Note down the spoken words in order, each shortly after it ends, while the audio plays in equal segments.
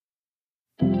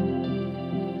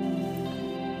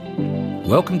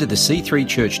Welcome to the C3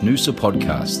 Church Noosa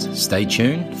podcast. Stay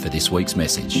tuned for this week's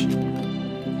message.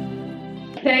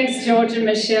 Thanks, George and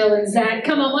Michelle and Zach.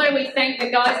 Come on, why don't we thank the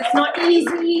guys? It's not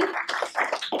easy.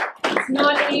 It's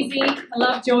not easy. I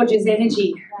love George's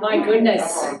energy. My goodness.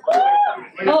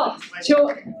 Oh,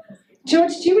 George, do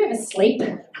you ever sleep?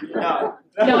 No.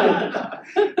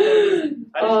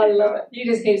 Oh, I love it. You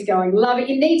just keeps going. Love it.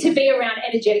 You need to be around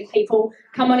energetic people.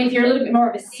 Come on, if you're a little bit more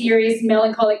of a serious,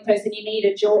 melancholic person, you need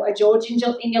a George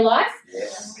in your life.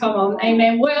 Yes. Come on,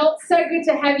 amen. Well, so good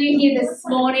to have you here this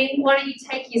morning. Why don't you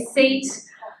take your seat?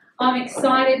 I'm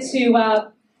excited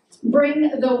to bring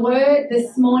the word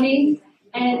this morning.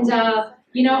 And,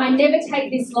 I never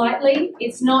take this lightly.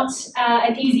 It's not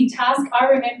an easy task. I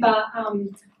remember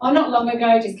not long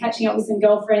ago just catching up with some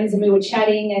girlfriends and we were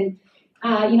chatting and,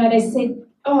 they said,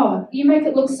 oh, you make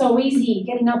it look so easy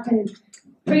getting up and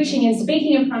preaching and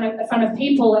speaking in front of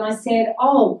people. And I said,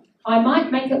 oh, I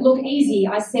might make it look easy.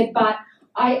 I said, but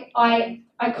I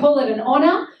call it an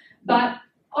honour, but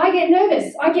I get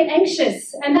nervous, I get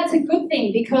anxious, and that's a good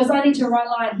thing because I need to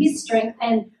rely on His strength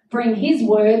and bring His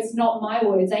words, not my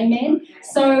words, amen?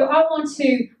 So I want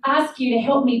to ask you to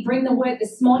help me bring the word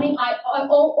this morning. I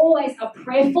always are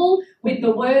prayerful with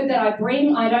the word that I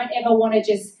bring. I don't ever want to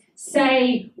just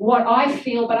say what I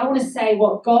feel, but I want to say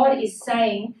what God is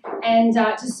saying and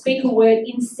to speak a word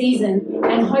in season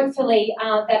and hopefully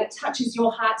that it touches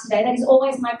your heart today. That is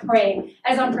always my prayer.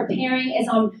 As I'm preparing, as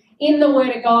I'm in the Word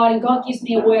of God and God gives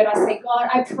me a word, I say, God,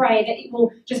 I pray that it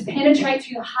will just penetrate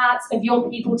through the hearts of your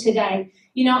people today.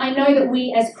 I know that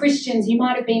we as Christians, you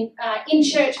might have been in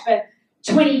church for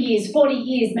 20 years, 40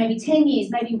 years, maybe 10 years,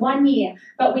 maybe 1 year,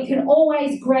 but we can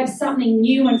always grab something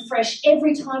new and fresh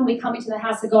every time we come into the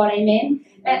house of God, amen?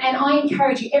 And I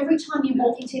encourage you, every time you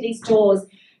walk into these doors,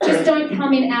 just don't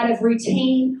come in out of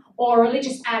routine or a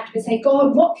religious act, but say,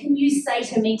 God, what can you say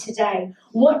to me today?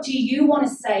 What do you want to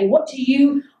say? What do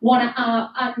you want to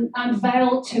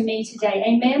unveil to me today?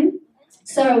 Amen?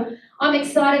 So I'm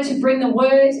excited to bring the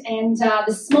word, and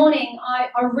this morning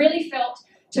I really felt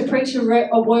to preach a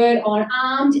word on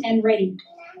armed and ready.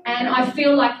 And I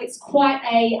feel like it's quite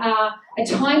a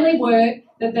timely word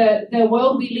that the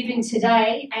world we live in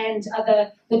today and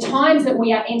the times that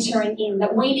we are entering in,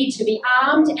 that we need to be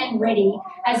armed and ready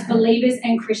as believers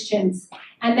and Christians,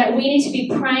 and that we need to be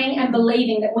praying and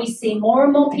believing that we see more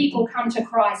and more people come to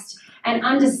Christ and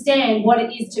understand what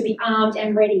it is to be armed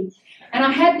and ready. And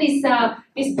I had this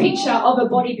picture of a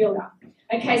bodybuilder.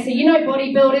 Okay, so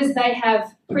bodybuilders, they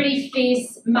have pretty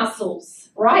fierce muscles,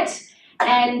 right?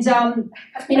 And,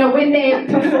 when they're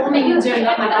performing and doing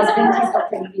that, my husband, he's got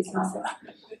pretty fierce muscles.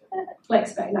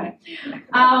 Flex back, no.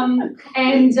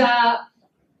 When the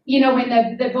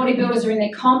bodybuilders are in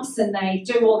their comps and they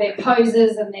do all their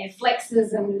poses and their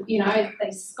flexes and, they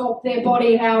sculpt their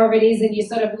body however it is, and you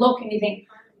sort of look and you think,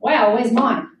 wow, where's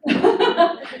mine?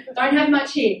 Don't have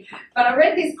much here. But I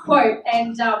read this quote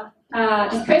and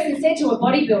this person said to a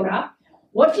bodybuilder,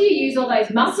 what do you use all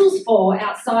those muscles for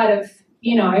outside of,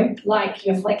 like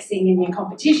your flexing in your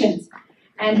competitions?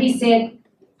 And he said,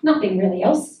 nothing really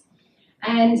else.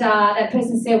 And that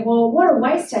person said, well, what a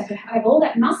waste to have all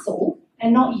that muscle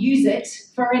and not use it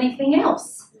for anything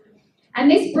else.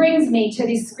 And this brings me to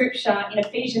this scripture in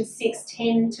Ephesians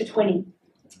 6:10-20,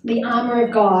 the armour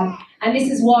of God. And this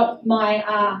is what my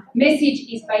message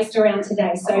is based around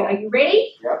today. So are you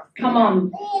ready? Yep. Come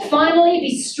on. Finally,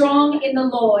 be strong in the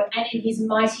Lord and in His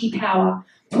mighty power.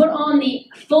 Put on the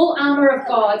full armour of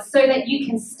God so that you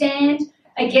can stand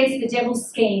against the devil's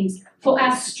schemes. For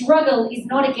our struggle is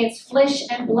not against flesh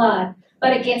and blood,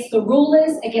 but against the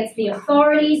rulers, against the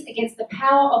authorities, against the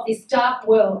power of this dark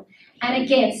world, and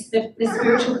against the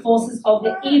spiritual forces of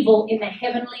the evil in the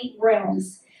heavenly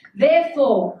realms.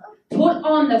 Therefore, put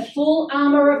on the full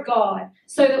armour of God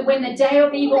so that when the day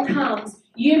of evil comes,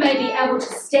 you may be able to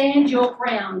stand your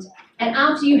ground. And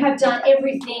after you have done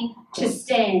everything to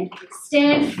stand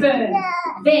firm.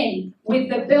 Then, with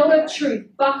the belt of truth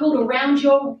buckled around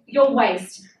your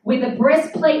waist, with the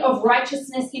breastplate of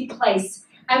righteousness in place,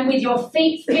 and with your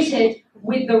feet fitted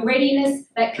with the readiness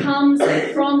that comes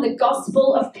from the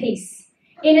gospel of peace.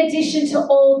 In addition to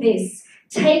all this,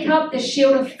 take up the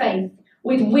shield of faith,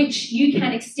 with which you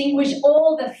can extinguish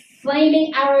all the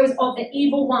flaming arrows of the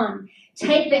evil one.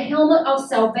 Take the helmet of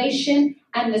salvation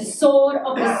and the sword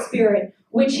of the Spirit,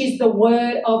 which is the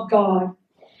word of God.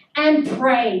 And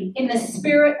pray in the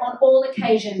Spirit on all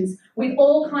occasions, with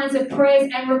all kinds of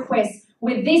prayers and requests.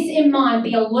 With this in mind,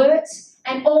 be alert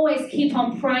and always keep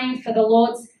on praying for the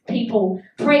Lord's people.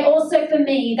 Pray also for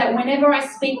me that whenever I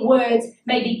speak, words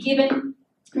may be given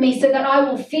me so that I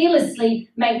will fearlessly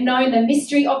make known the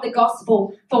mystery of the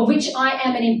gospel, for which I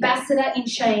am an ambassador in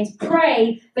chains.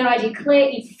 Pray that I declare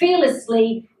it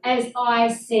fearlessly as I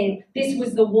said. This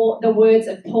was the words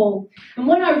of Paul. And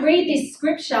when I read this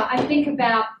scripture, I think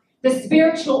about the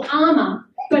spiritual armor,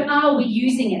 but are we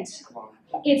using it?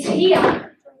 It's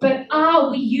here, but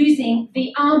are we using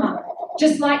the armor?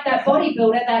 Just like that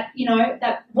bodybuilder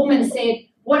that woman said,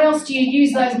 what else do you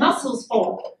use those muscles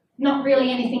for? Not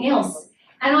really anything else.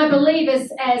 And I believe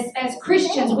as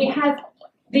Christians, we have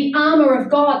the armor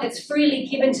of God that's freely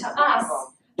given to us,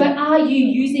 but are you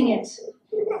using it?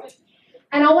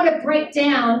 And I want to break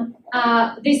down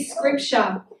this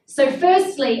scripture. So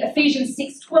firstly, Ephesians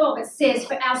 6:12, it says,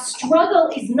 for our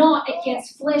struggle is not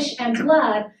against flesh and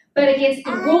blood, but against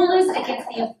the rulers, against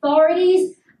the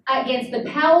authorities, against the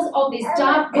powers of this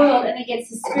dark world, and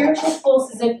against the spiritual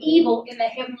forces of evil in the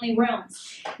heavenly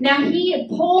realms. Now here,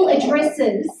 Paul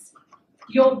addresses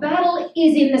your battle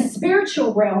is in the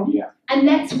spiritual realm, and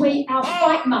that's where our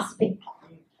fight must be,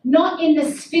 not in the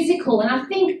physical. And I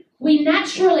think we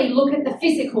naturally look at the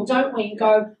physical, don't we, and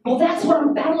go, well, that's what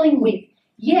I'm battling with.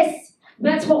 Yes,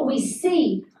 that's what we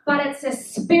see, but it's a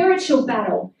spiritual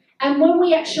battle. And when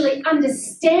we actually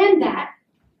understand that,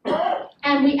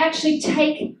 and we actually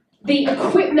take the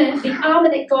equipment, the armor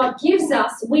that God gives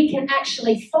us, we can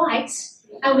actually fight,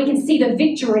 and we can see the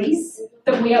victories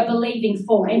that we are believing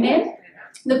for. Amen?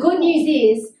 The good news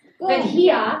is that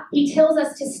here he tells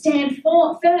us to stand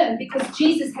firm because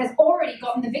Jesus has already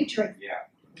gotten the victory.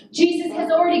 Jesus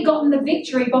has already gotten the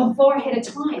victory before ahead of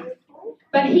time.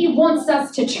 But he wants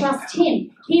us to trust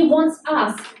him. He wants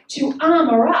us to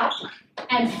armor up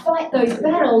and fight those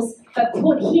battles, but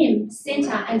put him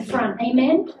center and front.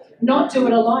 Amen? Not do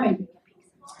it alone.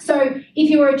 So if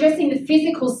you are addressing the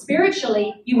physical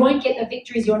spiritually, you won't get the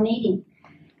victories you're needing.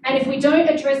 And if we don't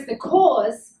address the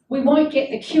cause, we won't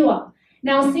get the cure.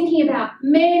 Now, I was thinking about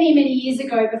many, many years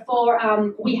ago before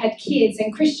we had kids,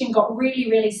 and Christian got really,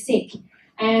 really sick.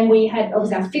 And it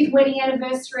was our 5th wedding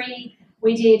anniversary.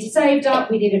 We did Saved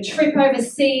Up. We did a trip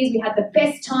overseas. We had the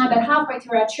best time. But halfway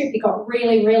through our trip, he got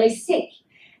really, really sick.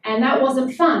 And that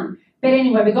wasn't fun. But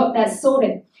anyway, we got that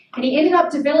sorted. And he ended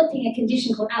up developing a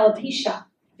condition called alopecia,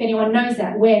 if anyone knows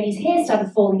that, where his hair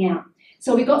started falling out.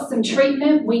 So we got some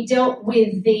treatment. We dealt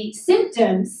with the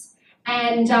symptoms.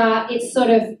 And it sort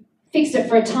of fixed it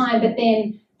for a time, but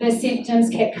then the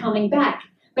symptoms kept coming back.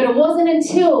 But it wasn't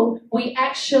until we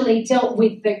actually dealt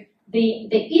with the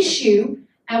issue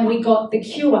and we got the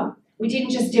cure. We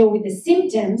didn't just deal with the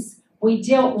symptoms, we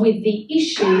dealt with the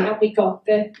issue and we got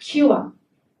the cure.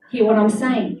 Hear what I'm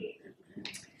saying?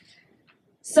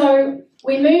 So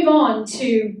we move on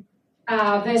to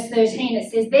verse 13.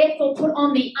 It says, therefore put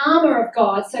on the armour of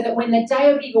God so that when the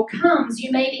day of evil comes,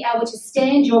 you may be able to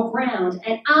stand your ground.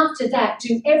 And after that,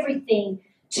 do everything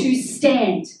to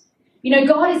stand. You know,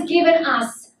 God has given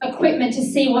us equipment to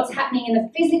see what's happening in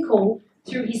the physical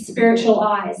through his spiritual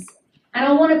eyes. And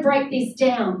I want to break this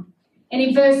down. And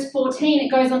in verse 14, it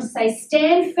goes on to say,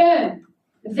 stand firm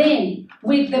then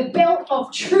with the belt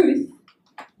of truth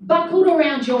buckled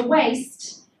around your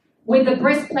waist, with the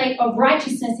breastplate of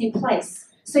righteousness in place.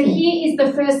 So here is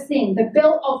the first thing, the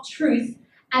belt of truth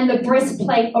and the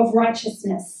breastplate of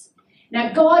righteousness.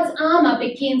 Now, God's armor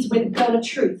begins with the belt of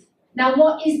truth. Now,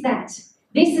 what is that?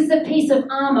 This is a piece of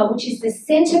armor which is the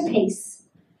centerpiece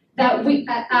that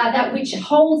which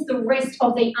holds the rest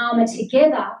of the armor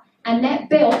together, and that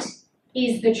belt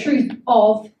is the truth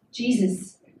of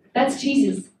Jesus. That's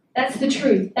Jesus. That's the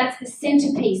truth. That's the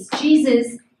centerpiece.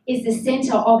 Jesus is the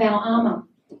center of our armor.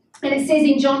 And it says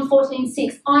in John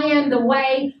 14:6, I am the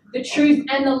way, the truth,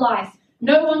 and the life.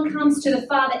 No one comes to the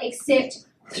Father except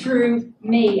through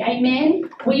me. Amen?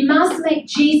 We must make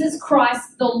Jesus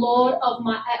Christ the Lord of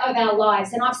our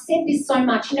lives. And I've said this so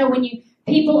much. You know, when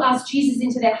people ask Jesus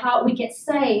into their heart, we get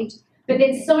saved. But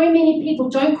then so many people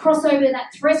don't cross over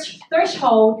that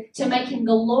threshold to make him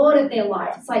the Lord of their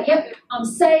life. It's like, yep, I'm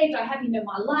saved. I have him in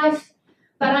my life.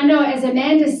 But I know, as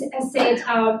Amanda has said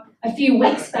a few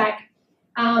weeks back,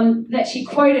 that she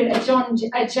quoted a John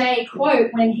Jay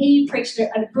quote when he preached a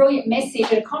brilliant message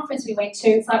at a conference we went to.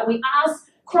 It's like we ask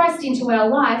Christ into our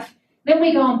life, then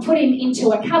we go and put him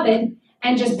into a cupboard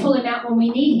and just pull him out when we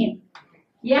need him.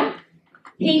 Yeah?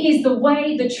 He is the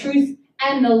way, the truth,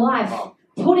 and the life.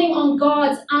 Putting on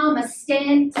God's armor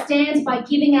stands by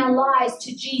giving our lives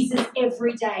to Jesus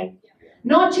every day.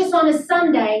 Not just on a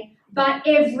Sunday, but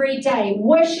every day.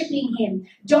 Worshipping him,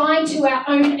 dying to our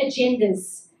own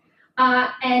agendas.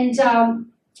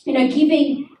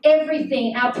 Giving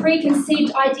everything, our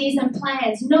preconceived ideas and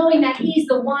plans, knowing that he's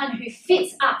the one who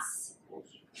fits us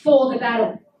for the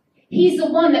battle. He's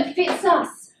the one that fits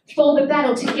us for the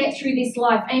battle to get through this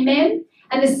life. Amen?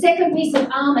 And the second piece of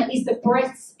armor is the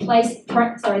breastplate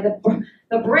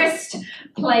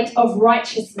of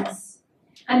righteousness.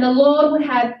 And the Lord would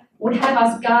have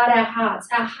us guard our hearts.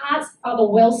 Our hearts are the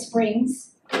well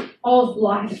springs of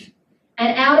life.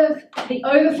 And out of the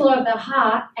overflow of the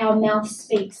heart, our mouth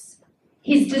speaks.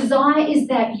 His desire is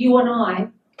that you and I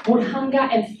would hunger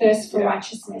and thirst for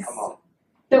righteousness.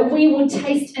 That we would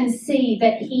taste and see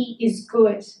that he is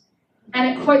good. And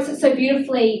it quotes it so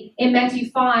beautifully in Matthew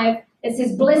 5. It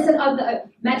says,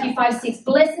 Matthew 5:6,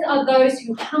 blessed are those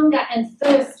who hunger and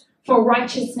thirst for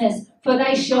righteousness, for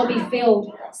they shall be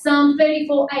filled. Psalm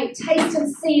 34:8, taste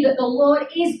and see that the Lord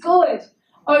is good.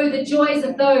 Oh, the joys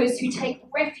of those who take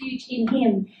refuge in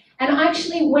him. And I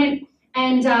actually went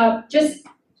and just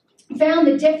found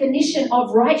the definition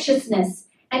of righteousness.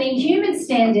 And in human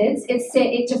standards,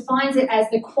 it defines it as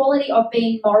the quality of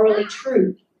being morally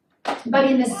true. But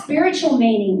in the spiritual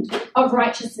meaning of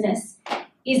righteousness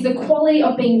is the quality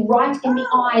of being right in the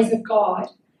eyes of God,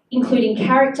 including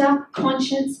character,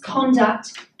 conscience,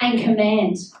 conduct, and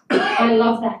command. I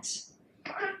love that.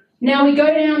 Now we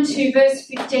go down to verse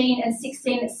 15 and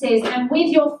 16. It says, and with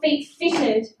your feet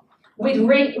fitted with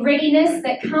readiness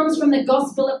that comes from the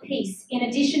gospel of peace, in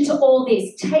addition to all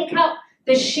this, take up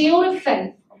the shield of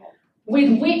faith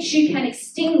with which you can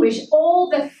extinguish all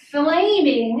the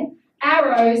flaming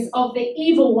arrows of the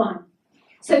evil one.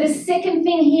 So the second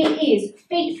thing here is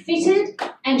feet fitted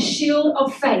and shield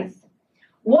of faith.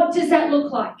 What does that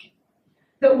look like?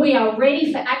 That we are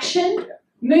ready for action,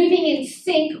 moving in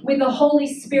sync with the Holy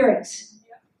Spirit.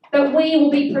 That we will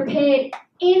be prepared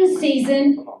in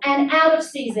season and out of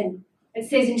season, it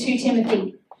says in 2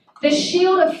 Timothy. The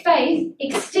shield of faith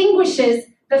extinguishes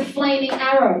the flaming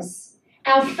arrows.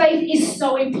 Our faith is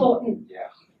so important.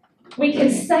 We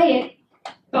can say it,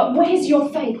 but where's your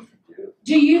faith?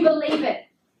 Do you believe it?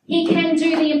 He can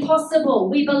do the impossible.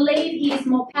 We believe he is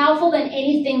more powerful than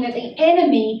anything that the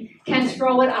enemy can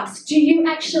throw at us. Do you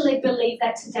actually believe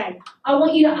that today? I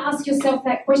want you to ask yourself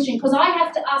that question, because I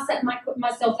have to ask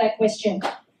myself that question.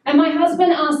 And my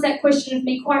husband asks that question of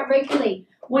me quite regularly.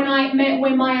 When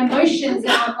my emotions,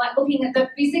 and I'm like looking at the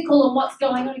physical and what's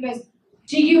going on, he goes,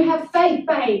 do you have faith,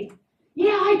 babe?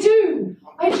 Yeah, I do.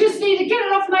 I just need to get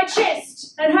it off my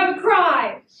chest and have a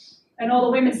cry. And all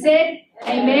the women said,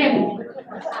 amen.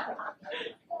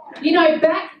 You know,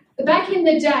 back in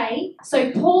the day,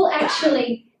 so Paul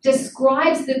actually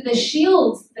describes that the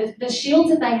shields that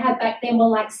they had back then were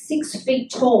like 6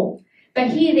 feet tall. But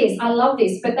hear this, I love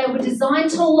this, but they were designed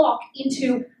to lock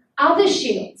into other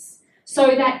shields so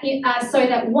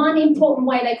that one important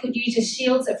way they could use the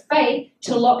shields of faith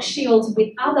to lock shields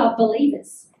with other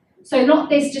believers. So not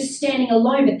they're just standing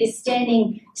alone, but they're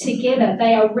standing together.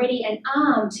 They are ready and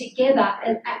armed together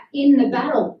and in the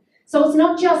battle. So it's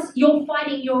not just you're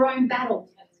fighting your own battle,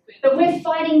 but we're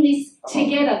fighting this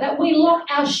together, that we lock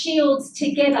our shields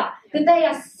together, that they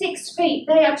are 6 feet,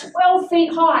 they are 12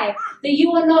 feet high, that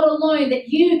you are not alone, that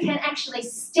you can actually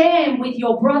stand with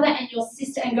your brother and your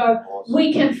sister and go,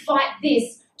 we can fight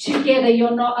this together,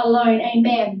 you're not alone,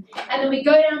 amen. And then we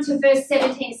go down to verse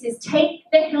 17, it says, take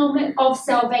the helmet of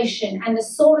salvation and the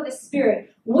sword of the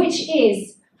Spirit, which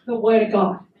is the word of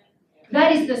God.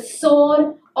 That is the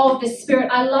sword of the Spirit.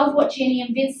 I love what Jenny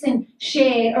and Vincent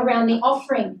shared around the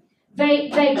offering. They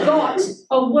got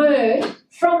a word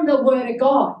from the word of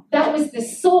God. That was the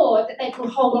sword that they could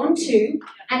hold on to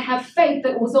and have faith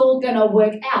that it was all going to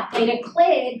work out. They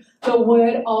declared the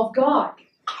word of God.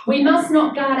 We must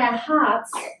not guard our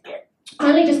hearts,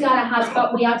 only just guard our hearts,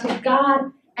 but we are to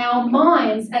guard our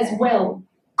minds as well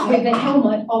with the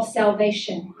helmet of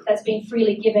salvation that's been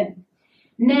freely given.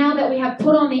 Now that we have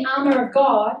put on the armor of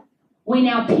God, we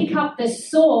now pick up the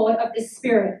sword of the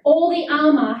Spirit. All the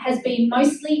armor has been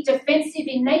mostly defensive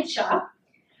in nature,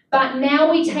 but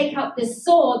now we take up the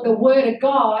sword, the word of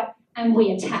God, and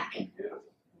we attack.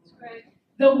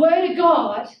 The word of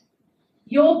God,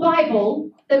 your Bible,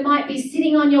 that might be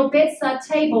sitting on your bedside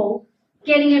table,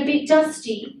 getting a bit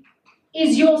dusty,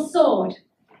 is your sword.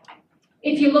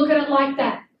 If you look at it like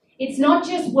that. It's not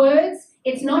just words.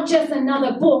 It's not just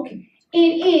another book. It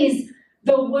is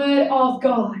the word of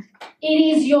God.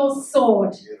 It is your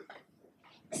sword.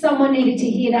 Someone needed to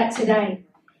hear that today.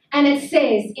 And it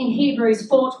says in Hebrews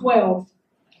 4:12,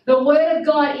 the word of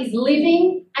God is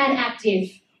living and active,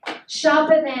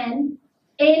 sharper than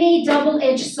any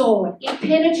double-edged sword. It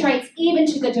penetrates even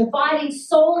to the dividing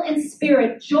soul and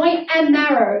spirit, joint and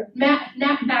marrow.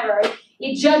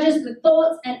 It judges the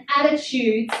thoughts and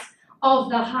attitudes of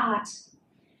the heart.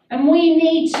 And we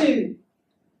need to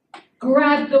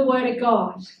grab the word of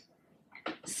God.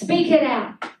 Speak it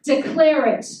out. Declare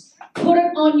it. Put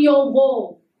it on your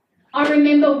wall. I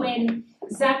remember when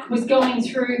Zach was going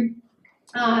through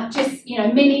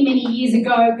many, many years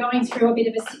ago, going through a bit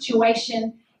of a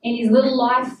situation in his little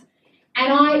life,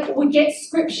 and I would get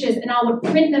scriptures and I would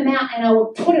print them out and I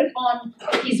would put it on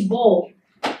his wall.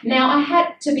 Now, I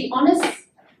had to be honest,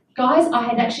 guys, I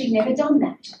had actually never done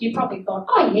that. You probably thought,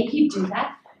 oh yeah, you do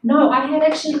that. No, I had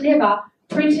actually never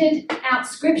printed out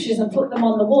scriptures and put them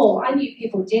on the wall. I knew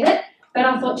people did it, but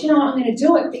I thought, I'm going to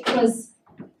do it because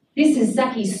this is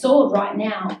Zacky's sword right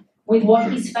now with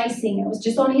what he's facing. It was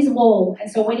just on his wall. And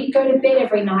so when he'd go to bed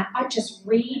every night, I'd just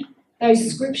read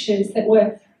those scriptures that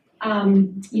were,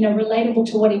 relatable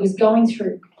to what he was going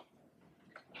through.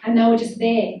 And they were just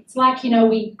there. It's like,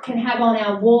 we can have on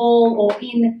our wall or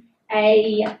in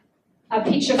a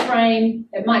picture frame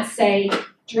that might say,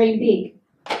 dream big,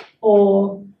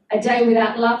 or a day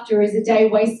without laughter is a day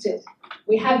wasted.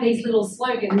 We have these little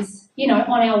slogans,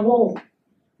 on our wall.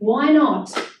 Why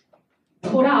not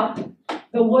put up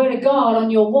the Word of God on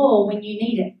your wall when you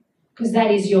need it? Because that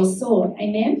is your sword.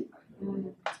 Amen?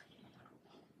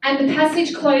 And the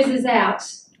passage closes out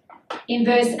in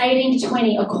verse 18 to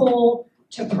 20, a call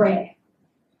to prayer.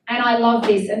 And I love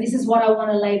this, and this is what I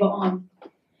want to labour on.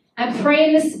 And pray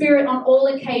in the Spirit on all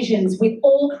occasions with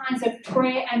all kinds of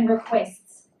prayer and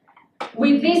requests.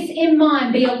 With this in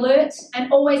mind, be alert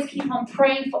and always keep on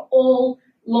praying for all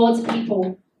Lord's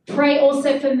people. Pray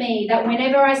also for me that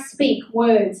whenever I speak,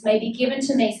 words may be given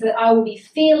to me so that I will be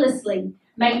fearlessly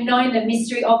make known the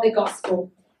mystery of the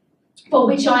gospel, for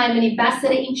which I am an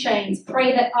ambassador in chains.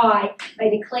 Pray that I may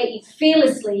declare it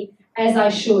fearlessly as I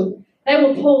should. They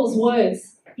were Paul's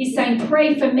words. He's saying,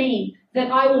 pray for me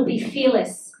that I will be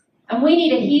fearless. And we need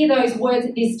to hear those words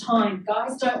at this time,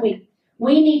 guys, don't we?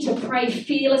 We need to pray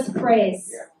fearless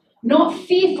prayers. Not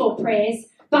fearful prayers,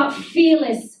 but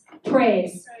fearless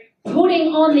prayers.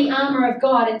 Putting on the armour of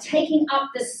God and taking up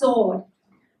the sword.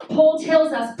 Paul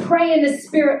tells us, pray in the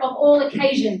Spirit of all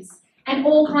occasions and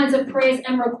all kinds of prayers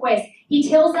and requests. He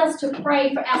tells us to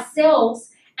pray for ourselves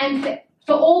and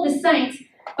for all the saints,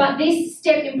 but this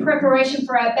step in preparation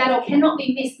for our battle cannot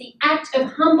be missed. The act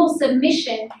of humble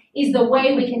submission is the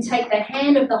way we can take the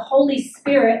hand of the Holy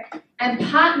Spirit and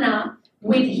partner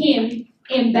with Him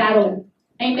in battle.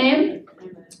 Amen?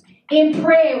 In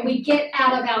prayer, we get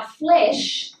out of our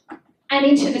flesh and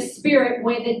into the Spirit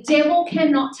where the devil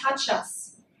cannot touch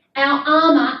us. Our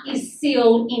armour is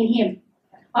sealed in Him.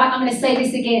 I'm going to say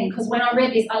this again because when I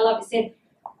read this, I love it.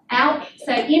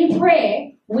 So in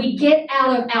prayer, we get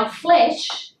out of our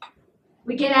flesh,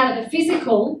 we get out of the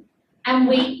physical, and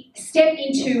we step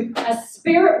into a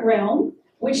spirit realm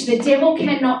which the devil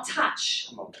cannot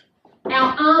touch.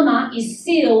 Our armour is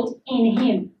sealed in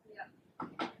Him.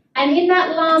 And in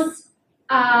that last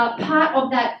part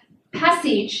of that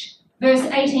passage, verse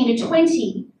 18 to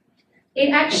 20,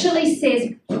 it actually says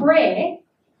prayer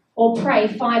or pray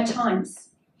 5 times.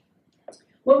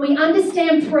 When we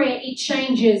understand prayer, it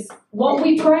changes what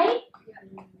we pray,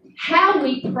 how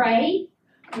we pray,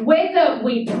 whether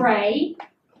we pray,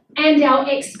 and our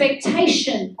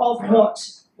expectation of what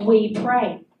we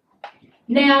pray.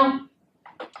 Now,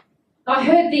 I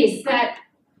heard this, that,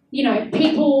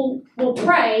 people will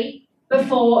pray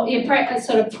before,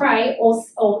 pray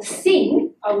or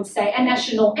sing, I would say, a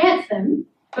national anthem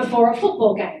before a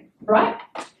football game, right?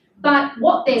 But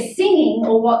what they're singing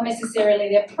or what necessarily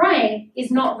they're praying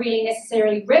is not really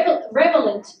necessarily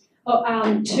relevant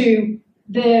to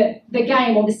the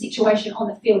game or the situation on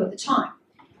the field at the time.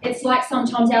 It's like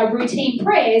sometimes our routine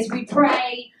prayers, we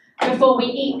pray before we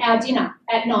eat our dinner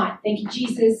at night. Thank you,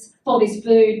 Jesus, for this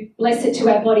food. Bless it to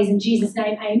our bodies in Jesus'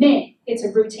 name. Amen. It's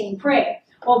a routine prayer.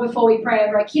 Or before we pray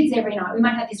over our kids every night, we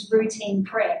might have this routine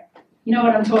prayer. You know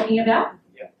what I'm talking about?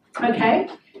 Yeah. Okay.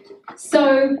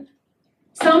 So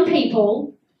some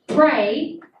people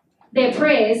pray, their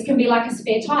prayers can be like a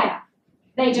spare tyre.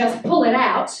 They just pull it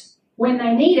out when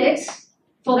they need it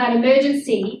for that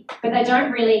emergency, but they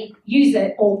don't really use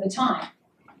it all the time.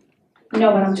 You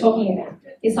know what I'm talking about?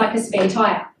 It's like a spare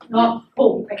tyre. Not,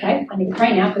 okay, I need to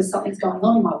pray now because something's going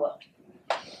on in my world.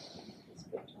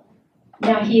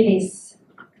 Now hear this.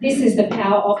 This is the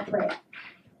power of prayer.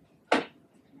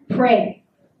 Prayer.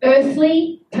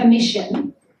 Earthly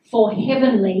permission for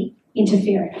heavenly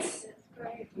interference.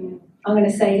 I'm going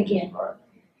to say it again.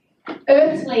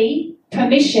 Earthly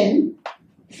permission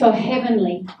for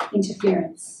heavenly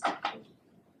interference.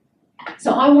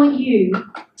 So I want you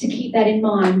to keep that in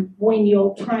mind when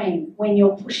you're praying, when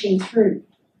you're pushing through,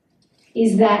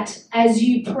 is that as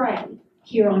you pray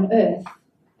here on earth,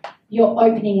 you're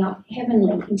opening up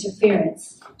heavenly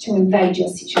interference to invade your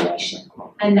situation.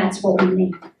 And that's what we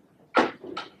need.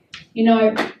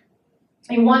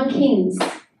 in 1 Kings,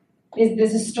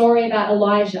 there's a story about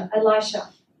Elisha.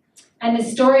 And the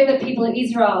story of the people of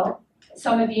Israel,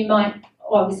 some of you might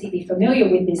obviously be familiar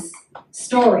with this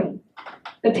story.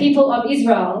 The people of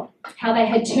Israel, how they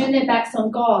had turned their backs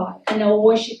on God and they were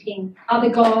worshipping other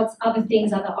gods, other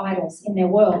things, other idols in their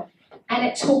world. And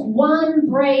it took one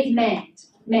brave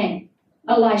man,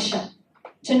 Elisha,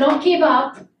 to not give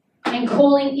up and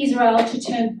calling Israel to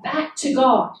turn back to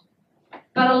God.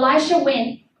 But Elisha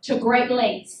went to great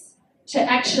lengths to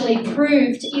actually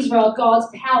prove to Israel God's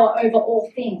power over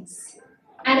all things.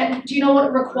 And do you know what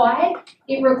it required?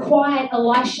 It required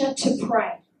Elisha to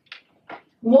pray.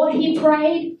 What he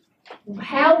prayed,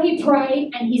 how he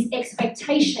prayed, and his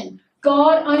expectation.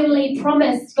 God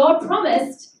promised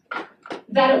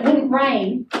that it wouldn't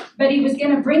rain, but he was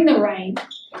going to bring the rain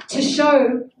to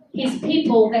show his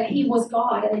people that he was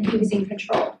God and that he was in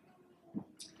control.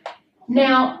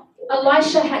 Now,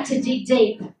 Elisha had to dig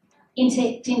deep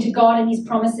into God and his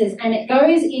promises, and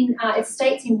it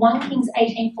states in 1 Kings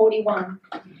 18:41,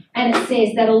 and it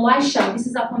says that Elisha, this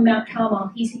is up on Mount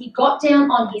Carmel, he got down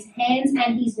on his hands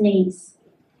and his knees,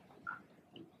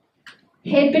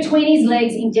 head between his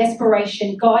legs in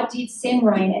desperation. God did send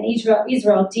rain, and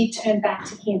Israel did turn back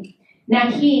to him. Now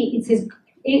here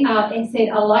it said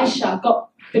Elisha got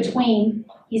between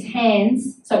his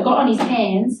hands, so got on his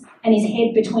hands and his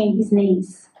head between his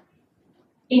knees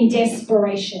in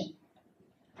desperation.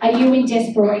 Are you in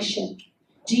desperation?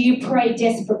 Do you pray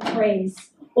desperate prayers,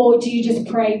 or do you just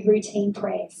pray routine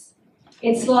prayers?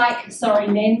 It's like, sorry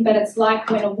men, but it's like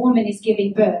when a woman is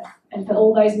giving birth. And for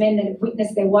all those men that have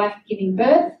witnessed their wife giving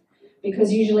birth,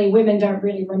 because usually women don't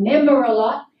really remember a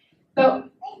lot, but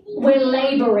we're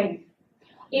labouring.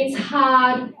 It's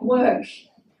hard work.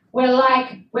 We're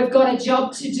like, we've got a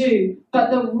job to do, but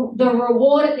the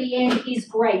reward at the end is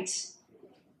great.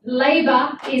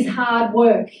 Labour is hard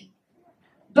work.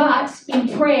 But in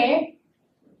prayer,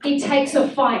 it takes a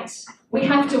fight. We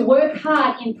have to work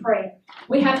hard in prayer.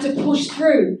 We have to push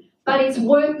through, but it's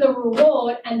worth the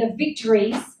reward and the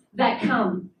victories that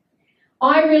come.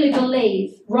 I really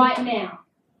believe right now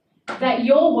that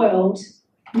your world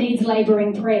needs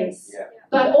labouring prayers. Yeah.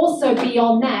 But also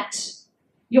beyond that,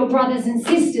 your brothers and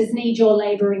sisters need your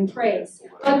labouring prayers.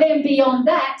 But then beyond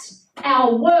that,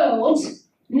 our world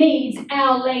needs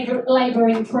our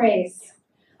labouring prayers.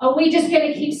 Are we just going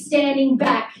to keep standing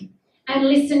back and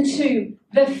listen to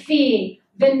the fear,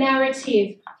 the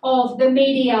narrative of the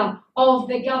media, of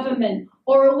the government?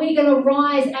 Or are we going to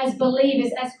rise as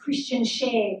believers, as Christians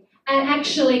share, and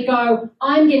actually go,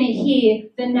 I'm going to hear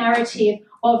the narrative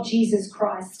of Jesus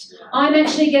Christ. I'm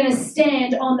actually going to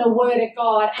stand on the word of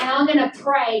God, and I'm going to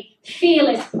pray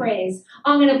fearless prayers.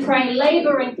 I'm going to pray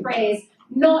labouring prayers,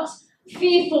 not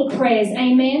fearful prayers.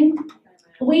 Amen?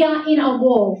 We are in a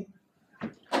war.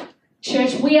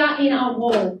 Church, we are in a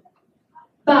war.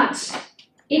 But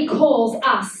it calls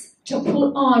us to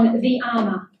put on the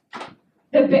armour.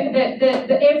 The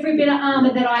every bit of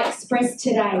armour that I expressed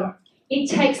today. It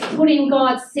takes putting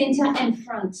God centre and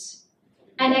front.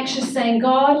 And actually saying,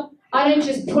 God, I don't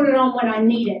just put it on when I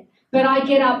need it, but I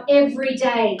get up every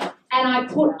day and I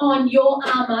put on your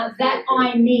armour that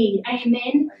I need.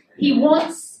 Amen? He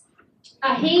wants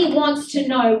to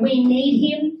know we need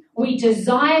him, we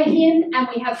desire him, and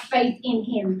we have faith in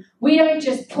him. We don't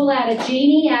just pull out a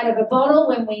genie out of a bottle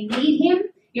when we need him.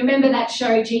 You remember that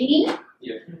show, Genie?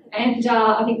 Yeah. And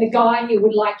I think the guy who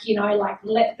would let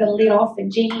the lid off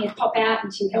and Genie would pop out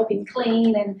and she'd help him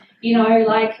clean and,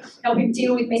 help him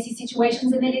deal with messy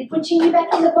situations, and then he'd put Genie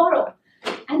back in the bottle.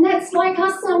 And that's like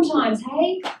us sometimes,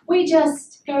 hey? We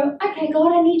just go, okay,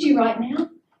 God, I need you right now.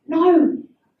 No,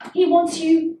 he wants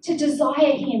you to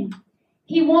desire him.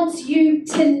 He wants you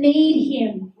to need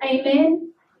him.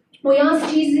 Amen? We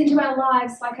ask Jesus into our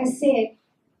lives, like I said,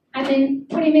 and then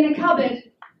put him in a cupboard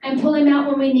and pull him out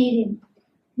when we need him.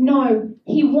 No,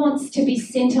 he wants to be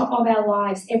centre of our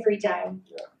lives every day.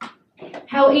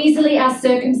 How easily our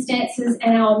circumstances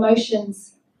and our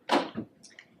emotions and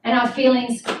our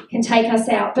feelings can take us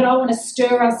out. But I want to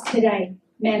stir us today,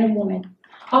 man and woman.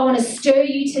 I want to stir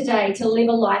you today to live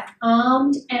a life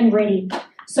armed and ready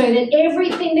so that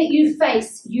everything that you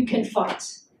face, you can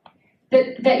fight.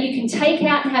 That you can take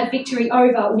out and have victory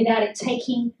over without it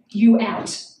taking you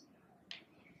out.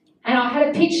 And I had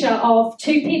a picture of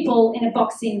two people in a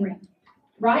boxing ring,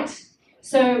 right?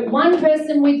 So one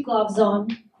person with gloves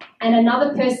on and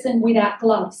another person without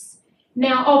gloves.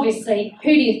 Now, obviously,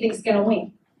 who do you think is going to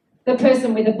win? The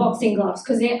person with the boxing gloves,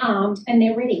 because they're armed and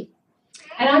they're ready.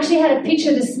 And I actually had a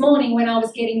picture this morning when I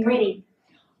was getting ready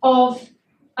of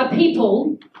a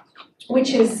people,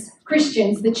 which is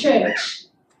Christians, the church,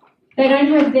 They don't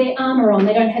have their armour on.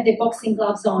 They don't have their boxing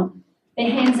gloves on. Their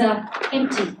hands are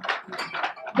empty.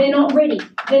 They're not ready.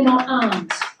 They're not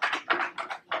armed.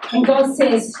 And God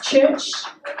says, church,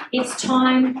 it's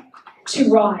time to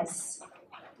rise.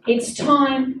 It's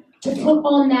time to put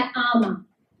on that armour.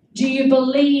 Do you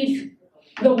believe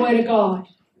the Word of God?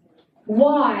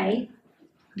 Why?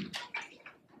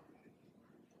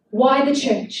 Why the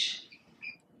church?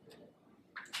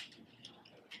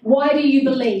 Why do you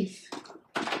believe?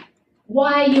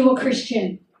 Why are you a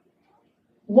Christian?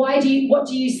 What do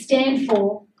you stand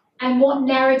for? And what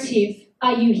narrative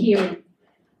are you hearing?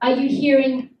 Are you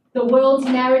hearing the world's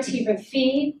narrative of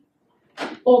fear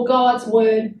or God's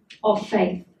word of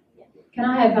faith? Can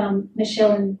I have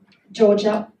Michelle and George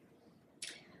up?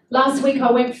 Last week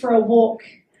I went for a walk.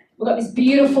 We've got this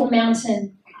beautiful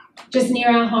mountain just near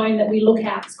our home that we look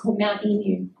at. It's called Mount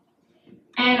Emu.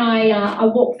 And I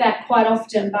walk that quite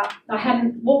often, but I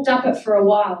haven't walked up it for a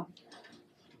while.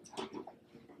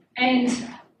 And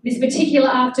this particular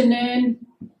afternoon,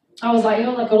 I was like,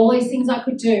 oh, I've got all these things I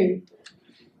could do.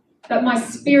 But my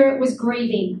spirit was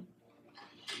grieving.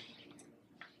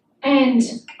 And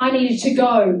I needed to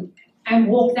go and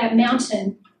walk that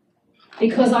mountain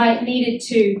because I needed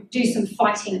to do some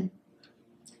fighting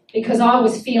because I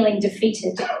was feeling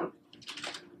defeated.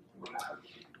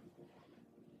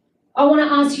 I want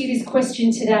to ask you this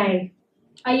question today.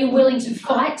 Are you willing to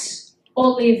fight or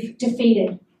live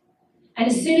defeated? And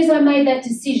as soon as I made that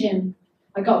decision,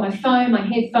 I got my phone, my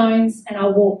headphones, and I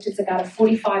walked. It's about a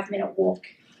 45-minute walk.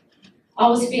 I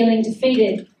was feeling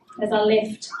defeated as I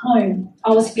left home.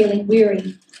 I was feeling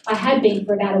weary. I had been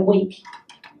for about a week.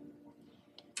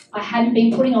 I hadn't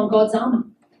been putting on God's armour.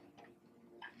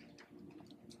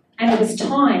 And it was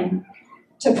time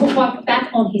to put back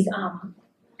on his armour.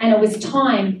 And it was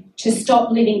time to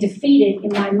stop living defeated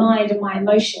in my mind and my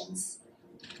emotions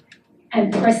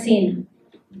and press in,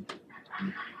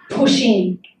 push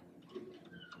in,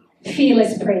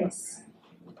 fearless prayers,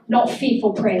 not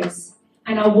fearful prayers.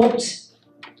 And I walked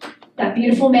that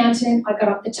beautiful mountain. I got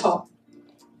up the top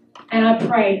and I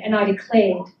prayed and I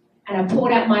declared and I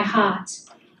poured out my heart.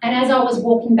 And as I was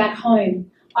walking back home,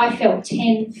 I felt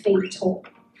 10 feet tall.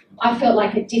 I felt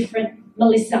like a different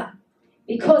Melissa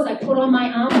because I put on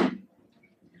my armour.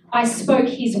 I spoke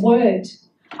his word.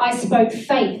 I spoke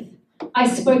faith. I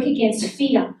spoke against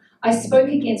fear. I spoke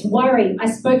against worry. I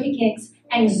spoke against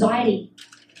anxiety.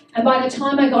 And by the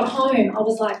time I got home, I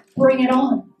was like, bring it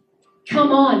on.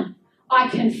 Come on. I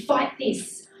can fight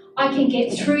this. I can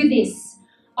get through this.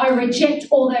 I reject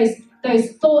all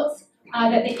those thoughts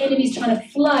that the enemy's trying to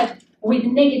flood with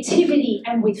negativity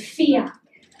and with fear.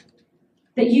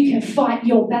 That you can fight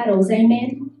your battles.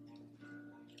 Amen?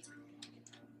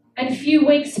 And a few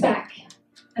weeks back,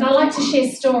 and I like to share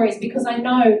stories because I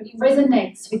know it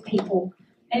resonates with people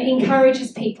and it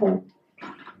encourages people.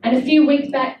 And a few weeks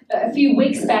back,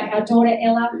 our daughter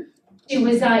Ella, she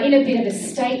was in a bit of a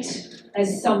state,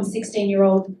 as some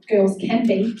 16-year-old girls can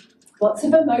be. Lots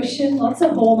of emotion, lots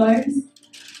of hormones.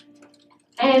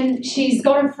 And she's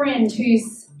got a friend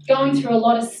who's going through a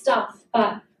lot of stuff,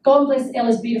 but God bless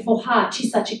Ella's beautiful heart.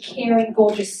 She's such a caring,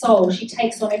 gorgeous soul. She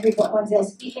takes on everyone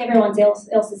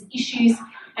else's issues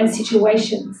and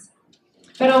situations.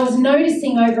 But I was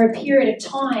noticing over a period of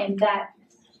time that,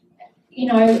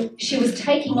 she was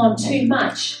taking on too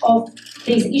much of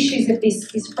these issues of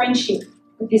this friendship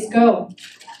with this girl.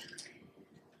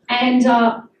 And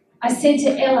I said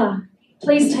to Ella,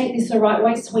 please take this the right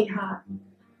way, sweetheart.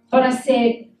 But I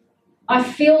said, I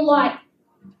feel like,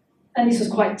 and this was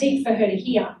quite deep for her to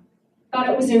hear, but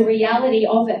it was a reality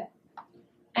of it.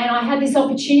 And I had this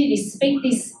opportunity to speak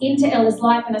this into Ella's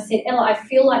life, and I said, Ella, I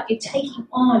feel like you're taking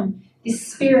on this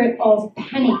spirit of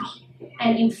panic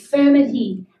and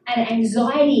infirmity and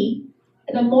anxiety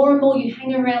the more and more you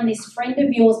hang around this friend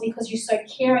of yours because you're so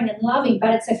caring and loving, but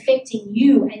it's affecting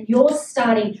you and you're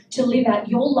starting to live out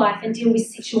your life and deal with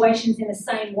situations in the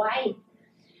same way.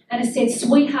 And I said,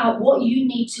 sweetheart, what you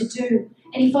need to do,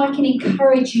 and if I can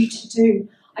encourage you to do,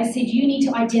 I said, you need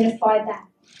to identify that.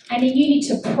 And then you need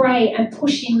to pray and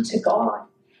push into God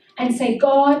and say,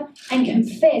 God, and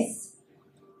confess,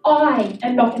 I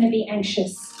am not going to be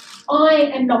anxious.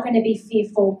 I am not going to be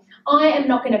fearful. I am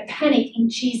not going to panic in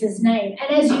Jesus' name.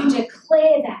 And as you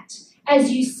declare that,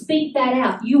 as you speak that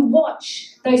out, you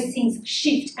watch those things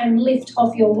shift and lift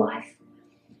off your life.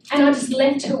 And I just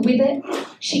left her with it.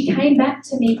 She came back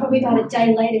to me probably about a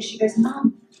day later. She goes,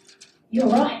 Mum, you're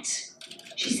right.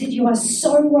 She said, you are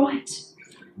so right.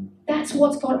 That's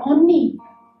what's got on me.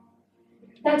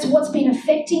 That's what's been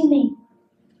affecting me.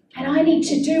 And I need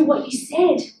to do what you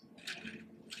said.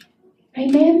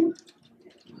 Amen.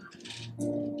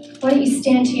 Why don't you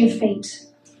stand to your feet?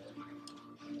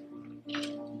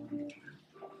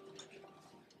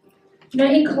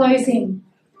 In closing,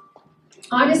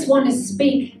 I just want to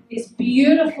speak this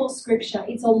beautiful scripture.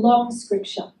 It's a long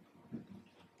scripture.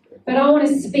 But I want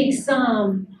to speak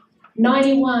Psalm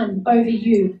 91 over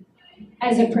you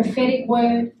as a prophetic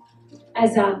word,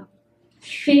 as a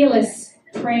fearless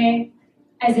prayer,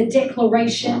 as a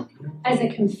declaration, as a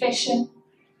confession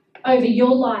over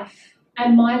your life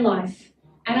and my life.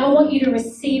 And I want you to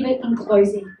receive it in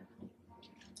closing.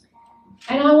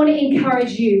 And I want to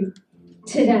encourage you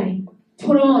today,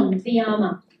 put on the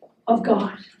armour of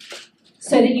God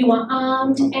so that you are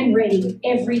armed and ready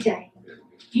every day.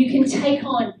 You can take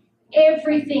on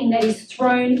everything that is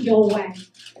thrown your way,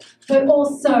 but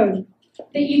also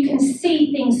that you can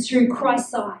see things through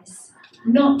Christ's eyes,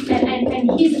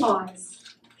 and his eyes,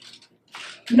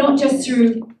 not just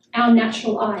through our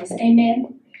natural eyes.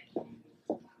 Amen.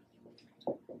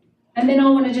 And then I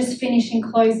want to just finish in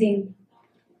closing.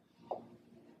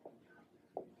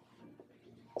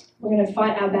 We're going to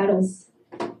fight our battles.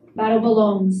 Battle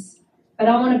belongs. But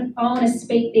I want to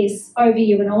speak this over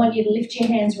you, and I want you to lift your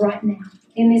hands right now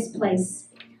in this place.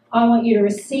 I want you to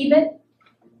receive it.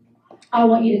 I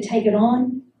want you to take it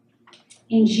on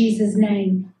in Jesus'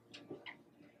 name.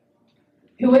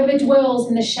 Whoever dwells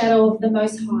in the shadow of the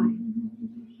Most High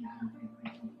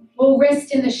will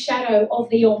rest in the shadow of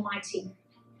the Almighty.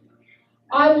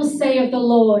 I will say of the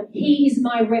Lord, He is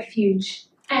my refuge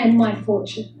and my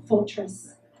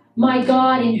fortress, my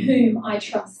God in whom I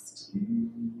trust.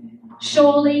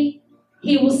 Surely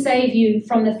He will save you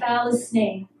from the fowler's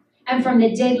snare and from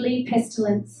the deadly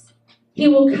pestilence. He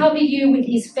will cover you with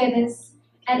His feathers,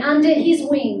 and under His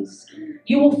wings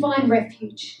you will find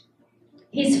refuge.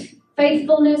 His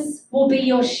faithfulness will be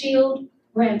your shield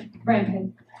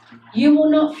rampant. You will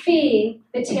not fear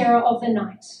the terror of the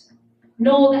night,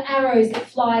 nor the arrows that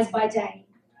flies by day,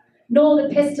 nor the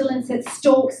pestilence that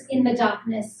stalks in the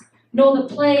darkness, nor the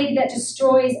plague that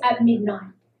destroys at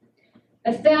midnight.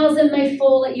 1,000 may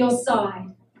fall at your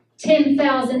side,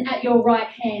 10,000 at your right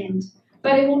hand,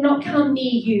 but it will not come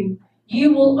near you.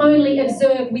 You will only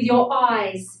observe with your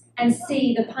eyes and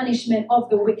see the punishment of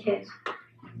the wicked.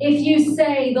 If you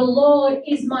say, the Lord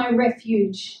is my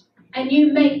refuge, and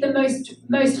you make the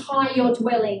most high your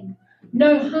dwelling,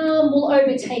 no harm will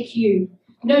overtake you,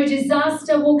 no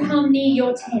disaster will come near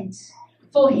your tent,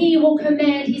 for He will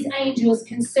command His angels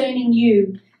concerning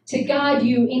you to guard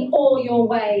you in all your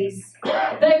ways.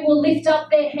 They will lift up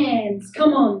their hands,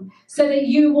 so that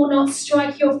you will not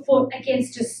strike your foot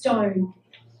against a stone.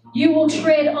 You will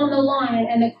tread on the lion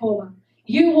and the cobra.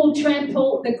 You will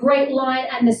trample the great lion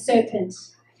and the serpent.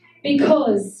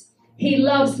 Because He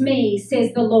loves me,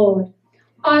 says the Lord,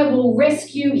 I will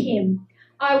rescue him.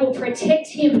 I will protect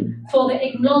him, for the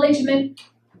acknowledges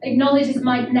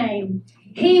my name.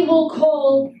 He will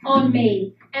call on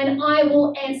me, and I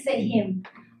will answer him.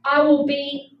 I will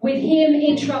be with him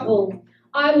in trouble.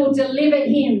 I will deliver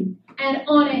him and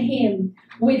honor him.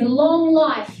 With long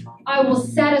life I will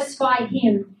satisfy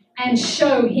him and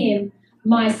show him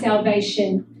my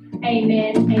salvation.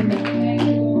 Amen.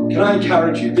 Amen. Can I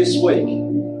encourage you this week,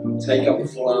 take up the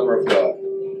full armour of God.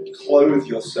 Clothe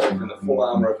yourself in the full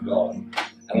armour of God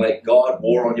and let God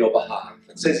war on your behalf.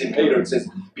 It says in Peter,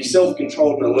 be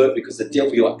self-controlled and alert because the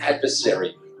devil, your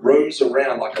adversary, roams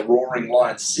around like a roaring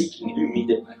lion seeking whom he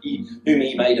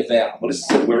may devour. Well,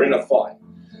 listen, we're in a fight.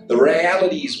 The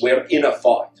reality is we're in a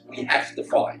fight. We have to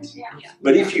fight.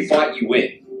 But if you fight, you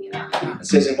win. It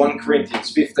says in 1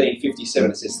 Corinthians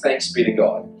 15:57, it says, thanks be to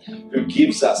God who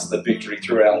gives us the victory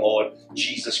through our Lord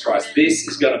Jesus Christ. This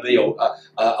is going to be a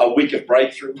week of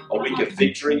breakthrough, a week of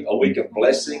victory, a week of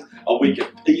blessing, a week of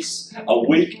peace, a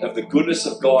week of the goodness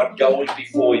of God going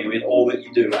before you in all that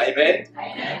you do. Amen?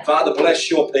 Amen. Father, bless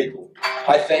your people.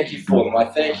 I thank you for them. I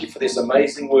thank you for this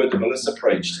amazing word that Melissa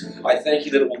preached. I thank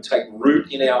you that it will take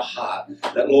root in our heart,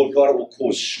 that, Lord God, it will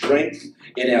cause strength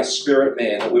in our spirit,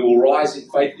 man, that we will rise in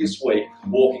faith this week,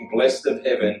 walking blessed of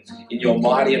heaven in your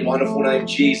mighty and wonderful name,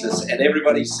 Jesus. And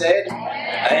everybody said,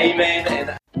 Amen.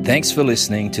 And thanks for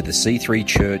listening to the C3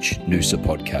 Church Noosa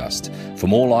podcast. For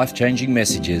more life-changing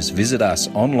messages, visit us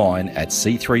online at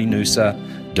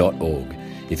c3noosa.org.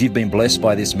 If you've been blessed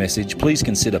by this message, please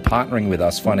consider partnering with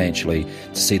us financially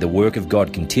to see the work of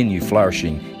God continue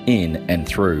flourishing in and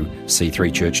through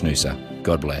C3 Church Noosa.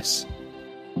 God bless.